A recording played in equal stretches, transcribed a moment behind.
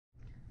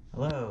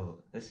Hello,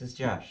 this is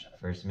Josh,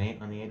 first mate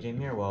on the AJ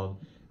Meerwald,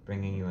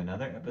 bringing you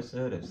another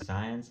episode of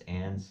Science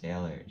and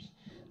Sailors.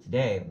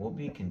 Today, we'll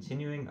be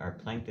continuing our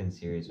plankton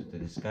series with the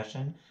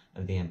discussion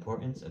of the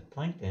importance of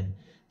plankton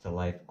to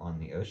life on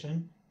the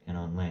ocean and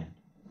on land.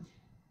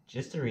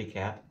 Just to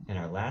recap, in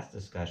our last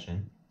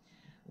discussion,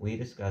 we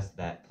discussed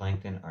that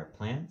plankton are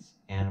plants,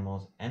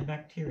 animals, and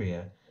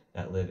bacteria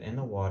that live in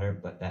the water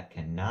but that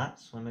cannot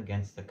swim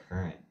against the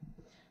current.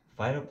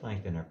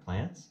 Phytoplankton are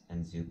plants,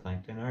 and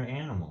zooplankton are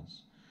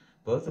animals.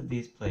 Both of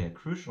these play a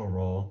crucial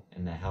role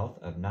in the health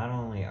of not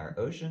only our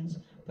oceans,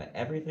 but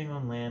everything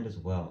on land as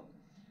well.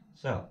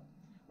 So,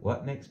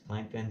 what makes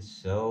plankton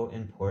so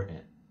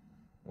important?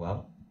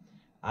 Well,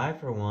 I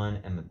for one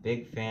am a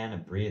big fan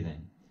of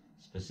breathing.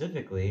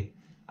 Specifically,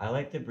 I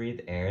like to breathe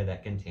air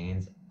that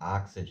contains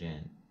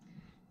oxygen.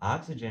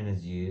 Oxygen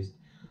is used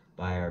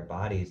by our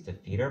bodies to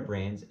feed our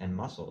brains and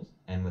muscles,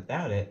 and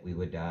without it, we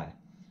would die.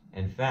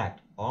 In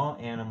fact, all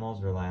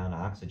animals rely on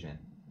oxygen,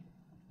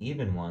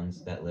 even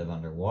ones that live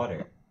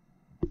underwater.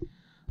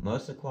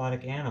 Most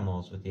aquatic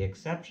animals, with the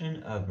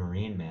exception of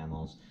marine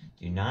mammals,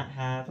 do not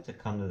have to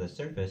come to the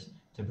surface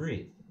to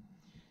breathe.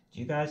 Do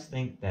you guys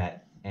think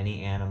that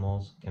any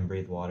animals can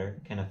breathe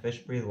water? Can a fish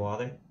breathe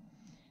water?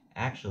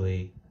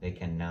 Actually, they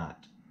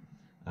cannot.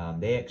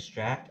 They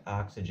extract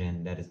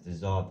oxygen that is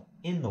dissolved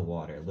in the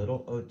water,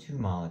 little O2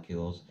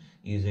 molecules,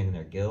 using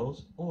their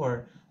gills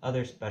or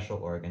other special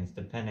organs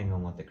depending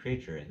on what the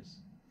creature is.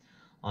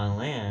 On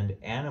land,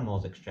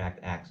 animals extract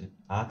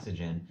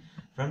oxygen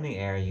from the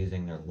air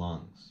using their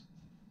lungs.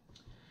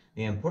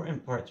 The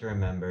important part to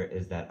remember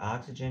is that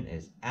oxygen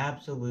is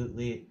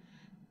absolutely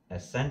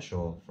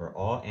essential for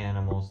all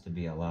animals to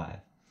be alive.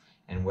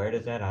 And where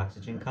does that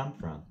oxygen come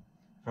from?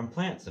 From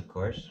plants, of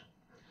course.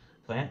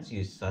 Plants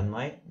use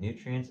sunlight,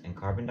 nutrients, and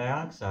carbon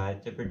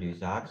dioxide to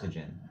produce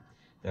oxygen.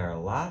 There are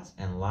lots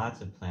and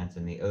lots of plants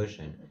in the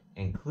ocean,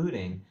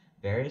 including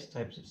various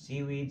types of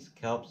seaweeds,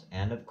 kelps,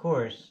 and of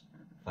course,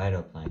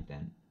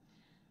 phytoplankton.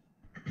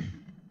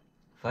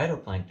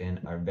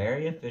 Phytoplankton are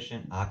very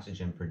efficient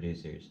oxygen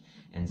producers,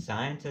 and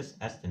scientists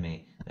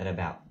estimate that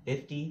about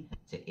 50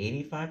 to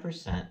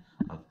 85%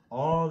 of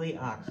all the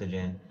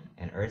oxygen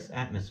in Earth's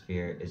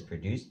atmosphere is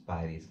produced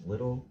by these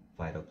little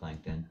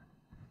phytoplankton.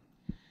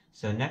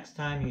 So next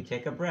time you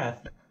take a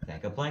breath,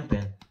 think of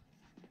plankton.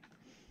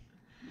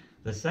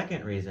 The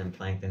second reason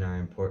plankton are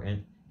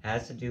important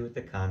has to do with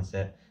the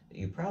concept that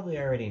you probably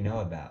already know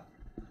about.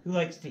 Who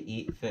likes to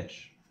eat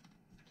fish?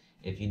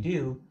 If you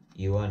do,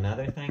 you owe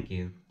another thank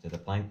you to the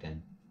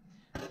plankton.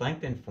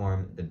 Plankton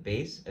form the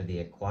base of the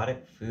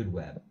aquatic food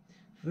web.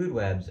 Food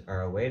webs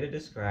are a way to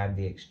describe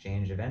the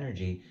exchange of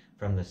energy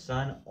from the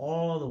sun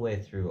all the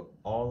way through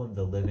all of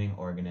the living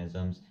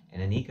organisms in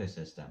an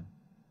ecosystem.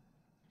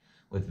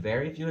 With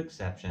very few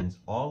exceptions,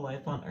 all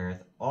life on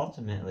Earth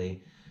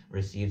ultimately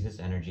receives its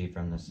energy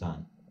from the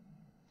sun.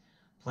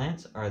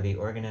 Plants are the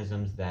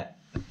organisms that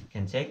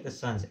can take the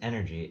sun's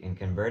energy and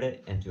convert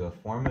it into a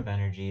form of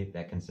energy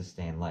that can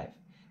sustain life.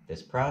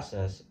 This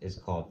process is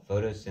called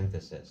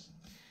photosynthesis.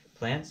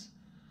 Plants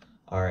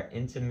are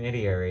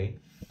intermediary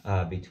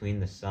between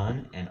the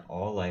sun and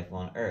all life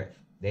on Earth.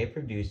 They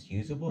produce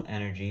usable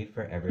energy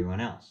for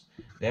everyone else.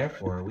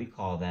 Therefore, we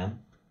call them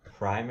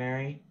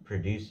primary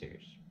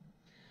producers.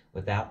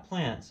 Without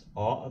plants,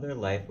 all other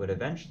life would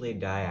eventually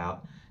die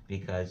out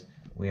because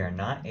we are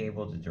not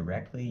able to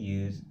directly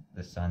use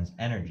the sun's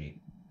energy.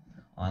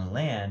 On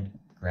land,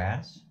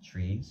 grass,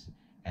 trees,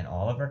 and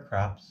all of our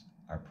crops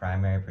are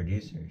primary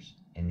producers.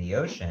 In the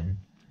ocean,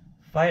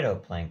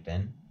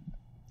 phytoplankton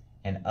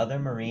and other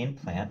marine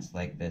plants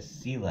like this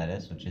sea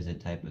lettuce, which is a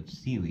type of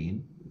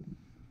seaweed,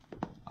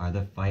 are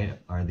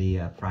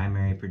the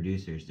primary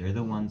producers. They're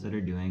the ones that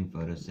are doing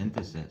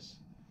photosynthesis,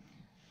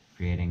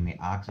 creating the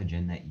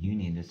oxygen that you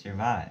need to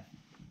survive.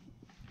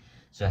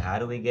 So how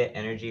do we get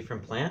energy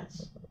from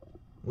plants?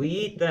 We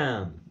eat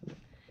them!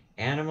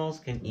 Animals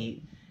can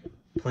eat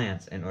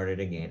plants in order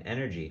to gain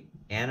energy.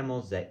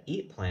 Animals that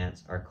eat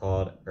plants are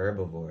called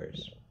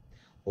herbivores,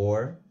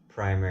 or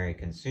primary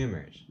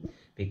consumers,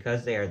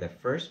 because they are the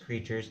first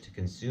creatures to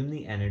consume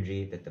the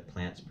energy that the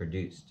plants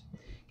produced.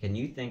 Can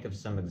you think of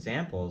some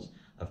examples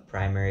of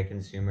primary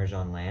consumers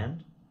on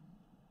land?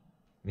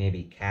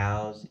 Maybe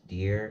cows,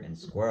 deer, and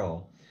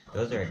squirrel.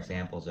 Those are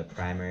examples of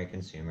primary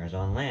consumers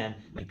on land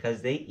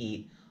because they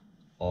eat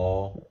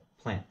all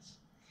plants.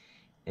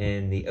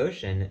 In the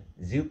ocean,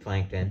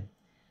 zooplankton,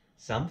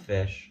 some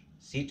fish,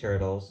 sea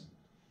turtles,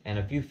 and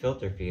a few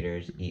filter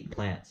feeders eat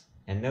plants,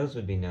 and those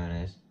would be known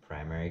as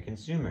primary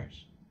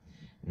consumers.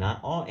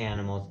 Not all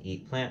animals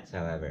eat plants,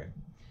 however.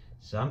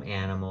 Some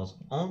animals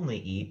only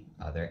eat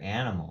other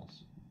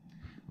animals.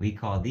 We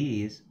call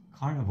these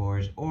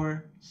carnivores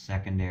or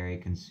secondary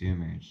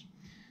consumers.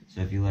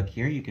 So if you look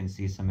here, you can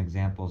see some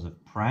examples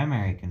of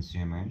primary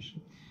consumers.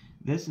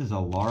 This is a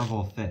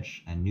larval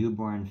fish, a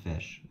newborn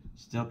fish,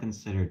 still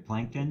considered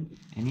plankton,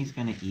 and he's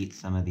going to eat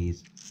some of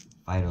these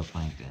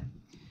phytoplankton.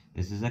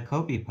 This is a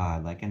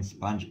copepod, like in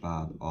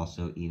SpongeBob,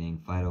 also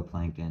eating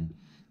phytoplankton.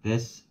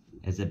 This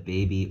is a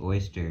baby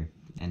oyster,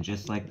 and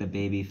just like the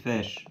baby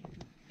fish,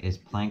 is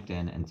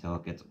plankton until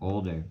it gets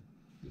older.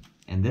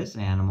 And this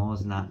animal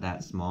is not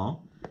that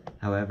small.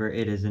 However,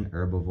 it is an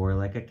herbivore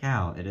like a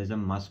cow. It is a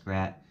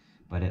muskrat,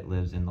 but it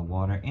lives in the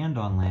water and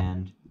on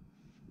land,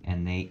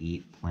 and they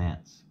eat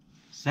plants.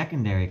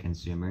 Secondary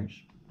consumers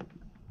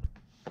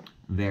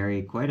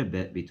vary quite a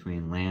bit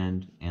between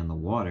land and the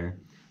water,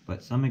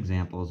 but some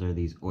examples are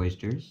these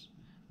oysters,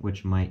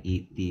 which might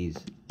eat these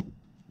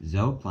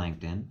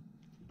zooplankton,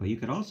 but you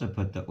could also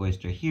put the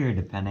oyster here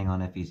depending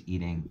on if he's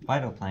eating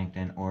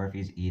phytoplankton or if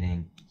he's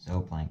eating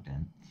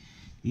zooplankton.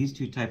 These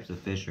two types of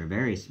fish are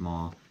very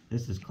small.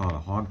 This is called a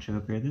hog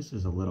choker. This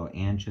is a little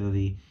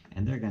anchovy,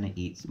 and they're going to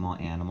eat small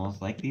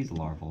animals like these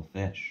larval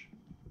fish.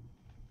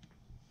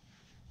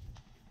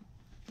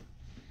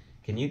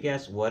 Can you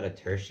guess what a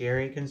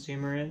tertiary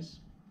consumer is?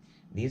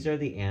 These are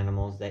the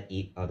animals that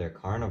eat other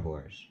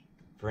carnivores.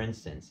 For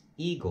instance,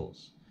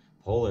 eagles,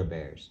 polar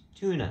bears,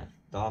 tuna,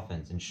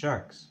 dolphins, and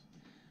sharks.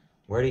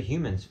 Where do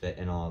humans fit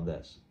in all of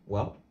this?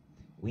 Well,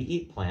 we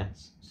eat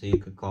plants, so you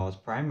could call us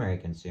primary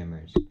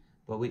consumers,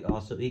 but we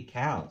also eat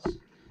cows,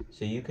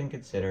 so you can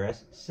consider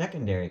us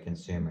secondary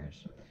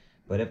consumers.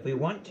 But if we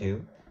want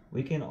to,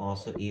 we can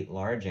also eat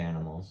large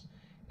animals,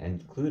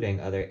 including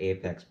other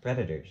apex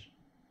predators.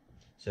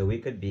 So we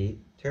could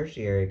be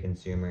tertiary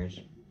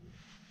consumers.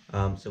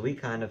 So we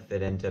kind of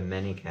fit into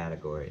many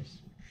categories.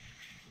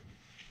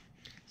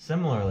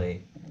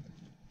 Similarly,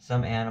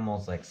 some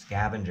animals like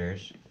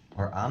scavengers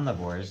or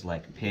omnivores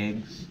like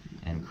pigs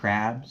and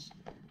crabs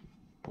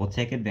will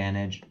take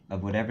advantage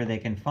of whatever they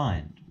can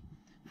find.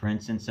 For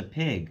instance, a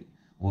pig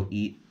will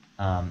eat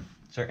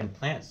certain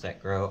plants that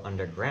grow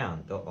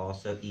underground. They'll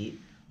also eat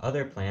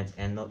other plants,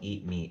 and they'll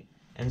eat meat.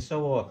 And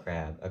so will a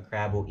crab. A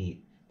crab will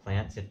eat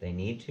plants if they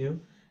need to.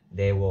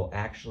 They will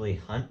actually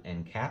hunt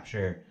and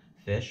capture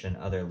fish and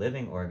other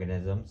living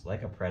organisms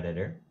like a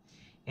predator,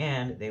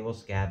 and they will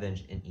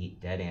scavenge and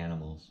eat dead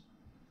animals,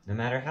 no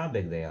matter how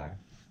big they are,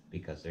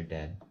 because they're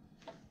dead.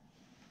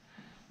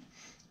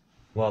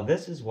 Well,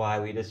 this is why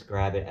we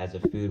describe it as a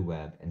food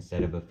web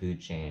instead of a food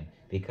chain,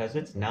 because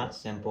it's not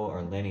simple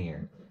or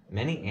linear.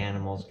 Many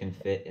animals can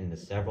fit into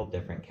several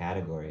different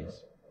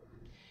categories.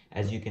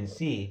 As you can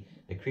see,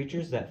 the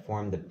creatures that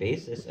form the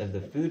basis of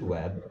the food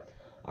web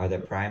are the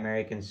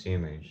primary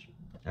consumers,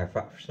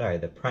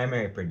 the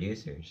primary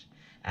producers.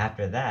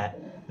 After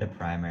that, the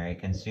primary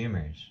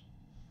consumers.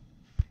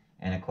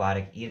 In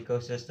aquatic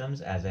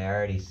ecosystems, as I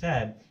already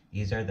said,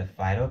 these are the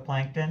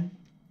phytoplankton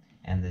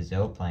and the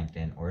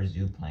zooplankton or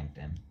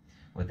zooplankton.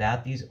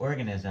 Without these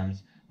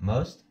organisms,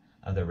 most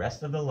of the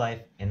rest of the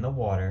life in the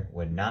water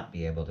would not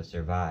be able to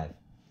survive.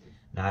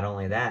 Not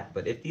only that,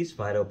 but if these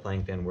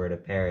phytoplankton were to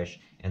perish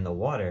in the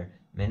water,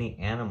 many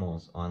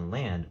animals on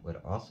land would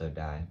also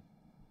die.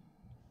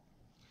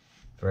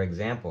 For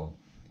example,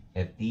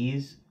 if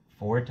these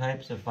 4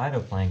 types of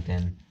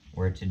phytoplankton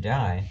were to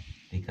die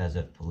because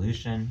of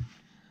pollution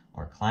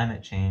or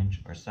climate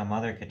change or some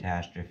other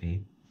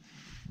catastrophe,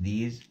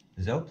 these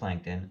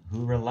zooplankton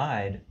who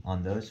relied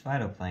on those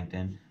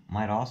phytoplankton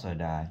might also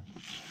die.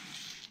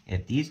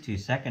 If these 2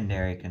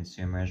 secondary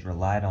consumers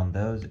relied on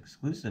those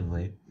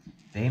exclusively,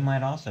 they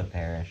might also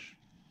perish.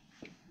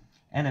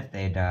 And if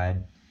they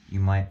died, you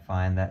might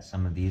find that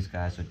some of these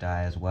guys would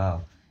die as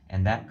well,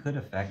 and that could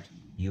affect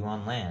you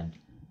on land,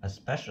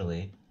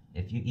 especially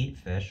if you eat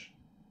fish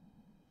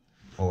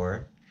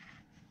or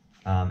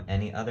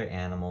any other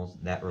animals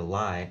that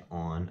rely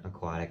on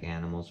aquatic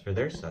animals for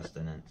their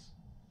sustenance,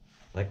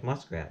 like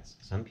muskrats.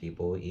 Some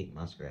people will eat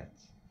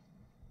muskrats.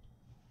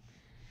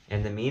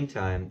 In the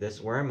meantime,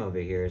 this worm over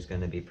here is going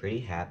to be pretty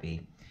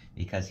happy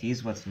because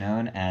he's what's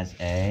known as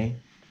a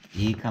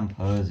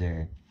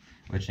decomposer,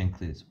 which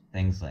includes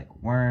things like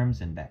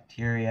worms and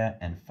bacteria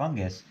and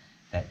fungus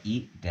that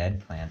eat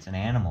dead plants and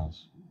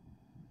animals.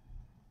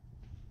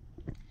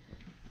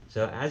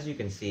 So as you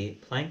can see,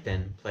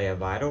 plankton play a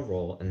vital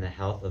role in the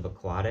health of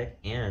aquatic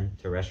and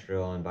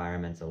terrestrial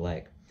environments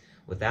alike.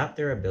 Without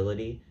their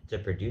ability to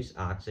produce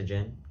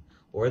oxygen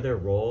or their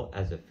role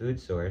as a food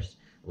source,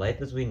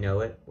 life as we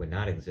know it would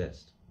not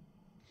exist.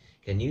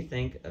 Can you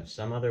think of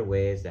some other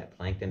ways that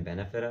plankton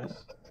benefit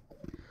us?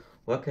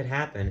 What could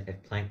happen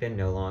if plankton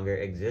no longer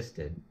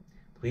existed?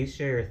 Please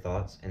share your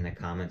thoughts in the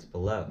comments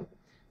below.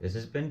 This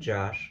has been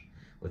Josh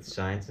with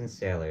Science and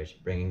Sailors,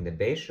 bringing the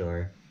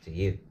Bayshore to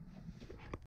you.